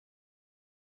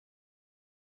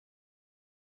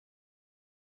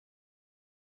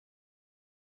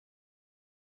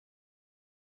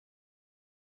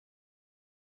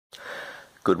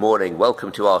Good morning.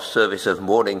 Welcome to our service of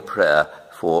morning prayer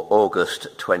for August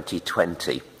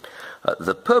 2020.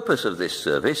 The purpose of this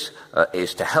service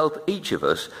is to help each of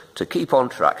us to keep on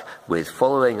track with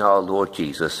following our Lord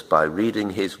Jesus by reading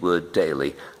his word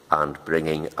daily and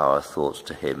bringing our thoughts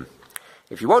to him.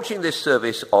 If you're watching this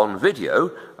service on video,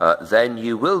 then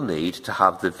you will need to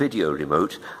have the video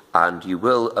remote, and you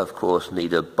will, of course,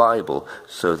 need a Bible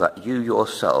so that you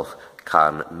yourself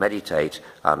can meditate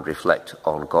and reflect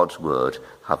on God's word,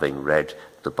 having read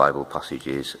the Bible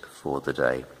passages for the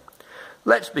day.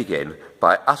 Let's begin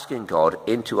by asking God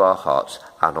into our hearts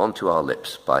and onto our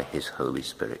lips by his Holy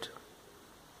Spirit.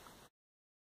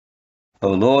 O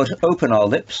Lord, open our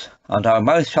lips, and our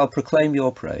mouth shall proclaim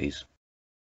your praise.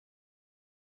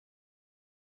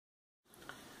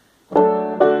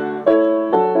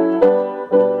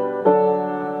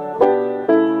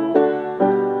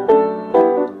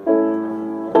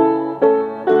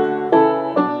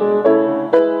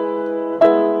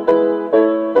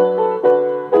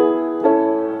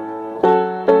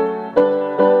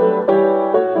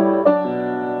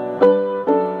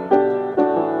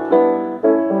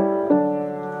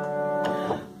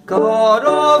 God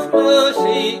of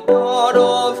mercy, God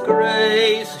of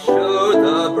grace, show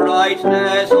the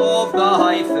brightness of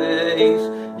thy face.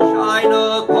 Shine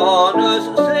upon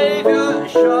us, Saviour,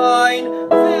 shine.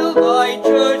 Fill thy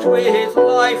church with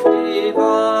life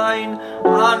divine,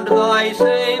 and thy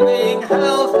saving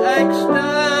health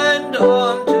extend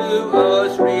unto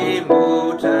us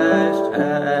remotest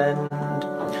end.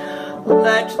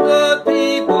 Let the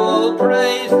people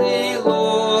praise thee,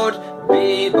 Lord,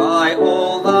 be by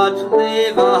all that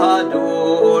live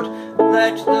adored.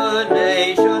 Let the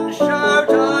nations shout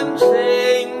and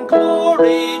sing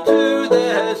glory to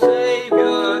their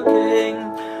Saviour King.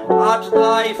 At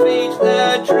thy feet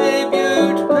their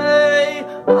tribute pay,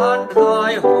 and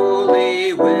thy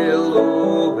holy will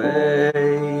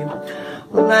obey.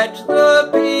 Let the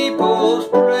peoples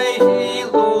praise thee,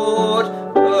 Lord,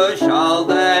 her shall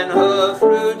then her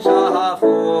fruits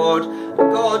afford.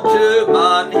 God to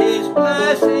man his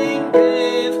blessing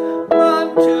give,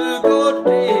 man to God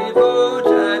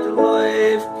devoted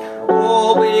life.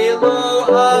 All below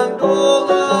and all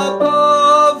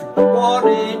above, one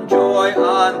in joy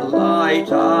and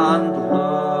light and love.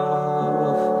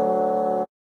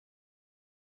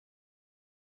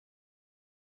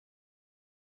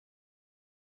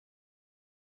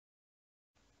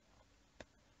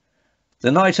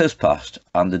 The night has passed,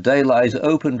 and the day lies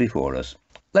open before us.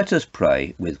 Let us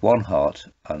pray with one heart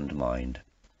and mind.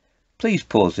 Please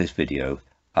pause this video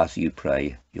as you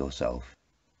pray yourself.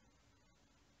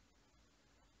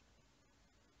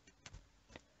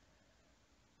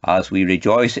 As we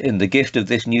rejoice in the gift of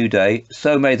this new day,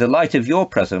 so may the light of your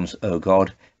presence, O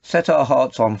God, set our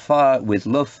hearts on fire with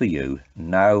love for you,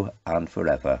 now and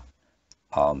forever.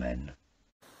 Amen.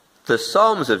 The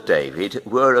Psalms of David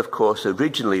were, of course,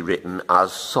 originally written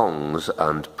as songs,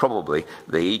 and probably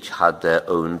they each had their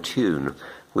own tune.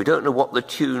 We don't know what the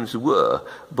tunes were,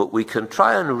 but we can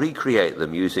try and recreate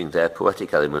them using their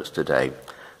poetic elements today.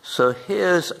 So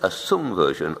here's a sung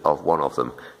version of one of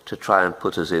them to try and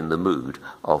put us in the mood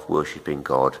of worshipping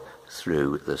God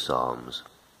through the Psalms.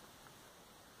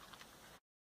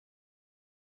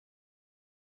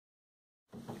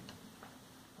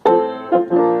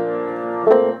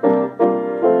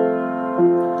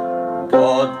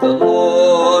 God the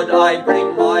Lord, I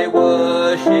bring my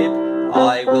worship,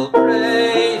 I will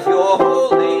praise your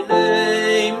holy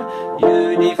name.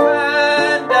 You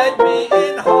defended me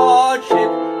in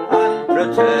hardship and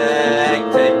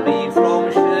protected me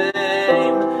from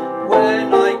shame.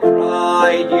 When I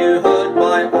cried, you heard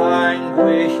my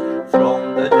anguish.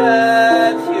 From the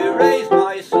depths you raised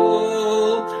my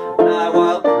soul. Now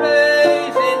I'll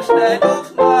praise instead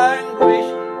of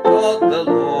languish. God the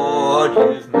Lord,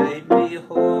 you've made me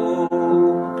whole.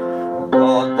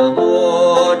 God the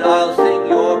Lord, I'll sing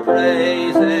your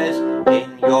praises.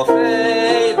 In your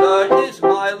favor is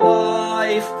my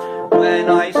life. When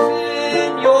I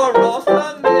sin, your wrath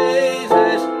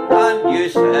amazes, and you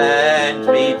send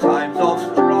me times of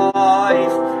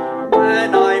strife.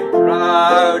 When I'm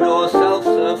proud or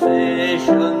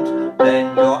self-sufficient,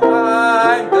 then your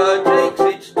anger takes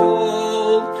its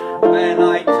toll. When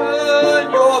I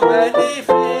turn, you're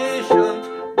beneficent.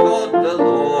 God the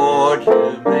Lord,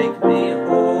 you make me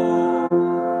whole.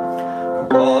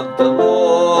 God the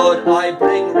Lord, I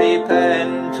bring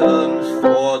repentance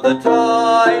for the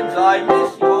times I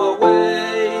miss your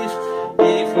ways.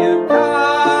 If you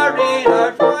carried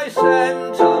out my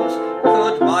sentence,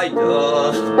 could my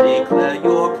dust declare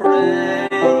your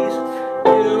praise?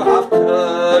 You have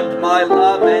turned my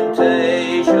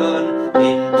lamentation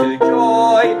into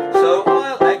joy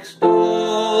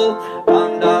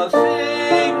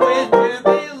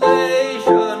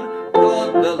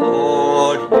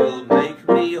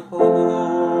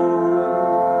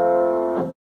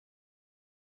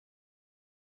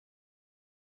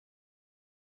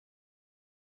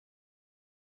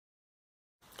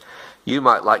You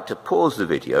might like to pause the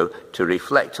video to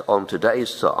reflect on today's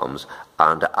Psalms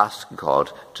and ask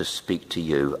God to speak to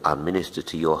you and minister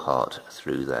to your heart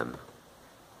through them.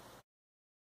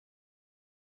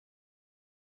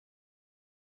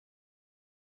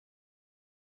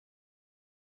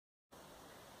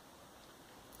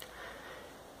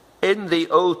 In the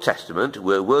Old Testament,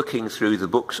 we're working through the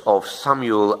books of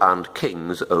Samuel and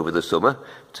Kings over the summer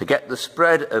to get the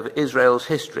spread of Israel's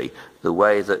history the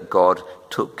way that God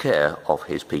took care of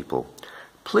his people.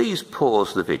 Please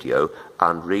pause the video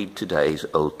and read today's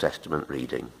Old Testament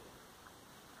reading.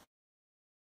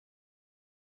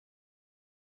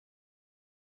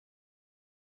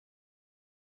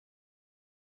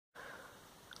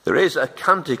 There is a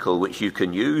canticle which you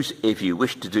can use if you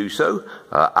wish to do so,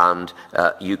 and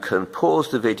you can pause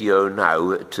the video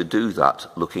now to do that,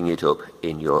 looking it up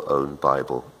in your own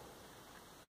Bible.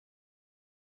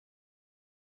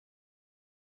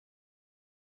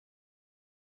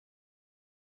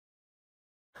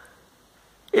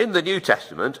 In the New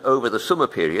Testament, over the summer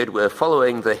period, we're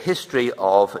following the history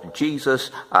of Jesus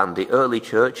and the early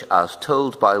church as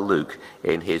told by Luke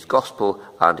in his Gospel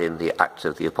and in the Acts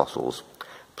of the Apostles.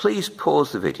 Please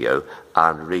pause the video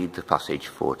and read the passage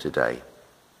for today.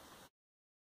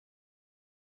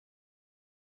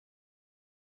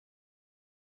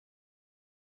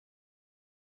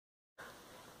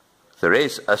 There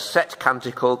is a set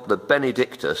canticle, the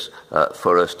Benedictus,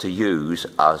 for us to use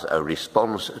as a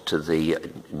response to the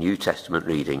New Testament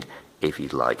reading, if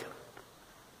you'd like.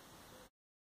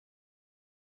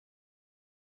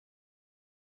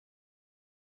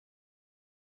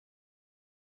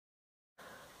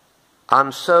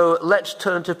 And so let's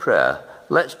turn to prayer.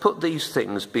 Let's put these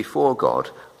things before God.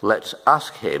 Let's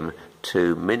ask him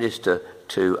to minister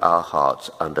to our hearts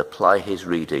and apply his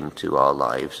reading to our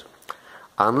lives.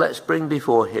 And let's bring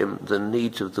before him the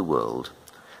needs of the world.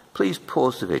 Please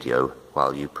pause the video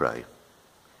while you pray.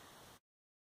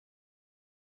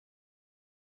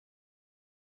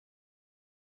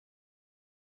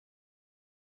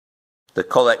 The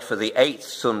Collect for the 8th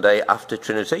Sunday after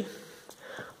Trinity.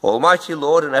 Almighty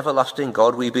Lord and everlasting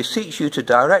God, we beseech you to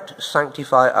direct,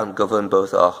 sanctify and govern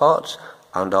both our hearts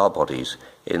and our bodies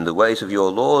in the ways of your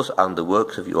laws and the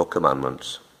works of your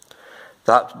commandments,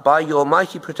 that by your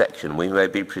mighty protection we may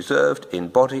be preserved in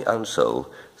body and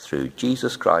soul through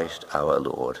Jesus Christ our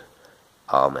Lord.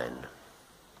 Amen.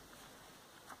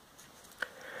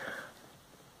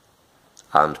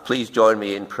 And please join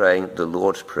me in praying the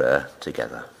Lord's Prayer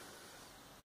together.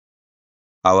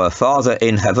 Our Father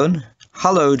in heaven,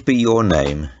 hallowed be your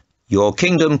name. Your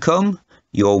kingdom come,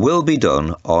 your will be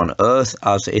done on earth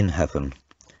as in heaven.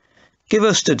 Give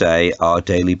us today our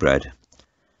daily bread.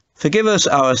 Forgive us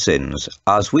our sins,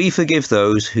 as we forgive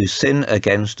those who sin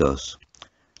against us.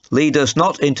 Lead us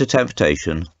not into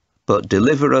temptation, but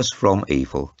deliver us from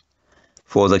evil.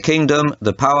 For the kingdom,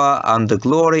 the power, and the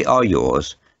glory are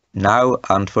yours, now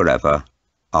and forever.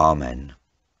 Amen.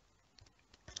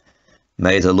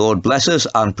 May the Lord bless us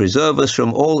and preserve us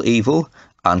from all evil,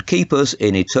 and keep us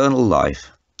in eternal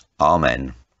life.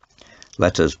 Amen.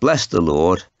 Let us bless the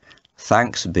Lord.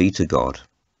 Thanks be to God.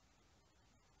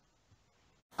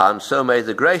 And so may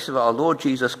the grace of our Lord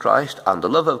Jesus Christ and the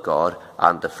love of God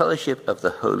and the fellowship of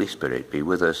the Holy Spirit be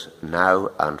with us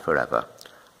now and forever.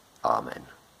 Amen.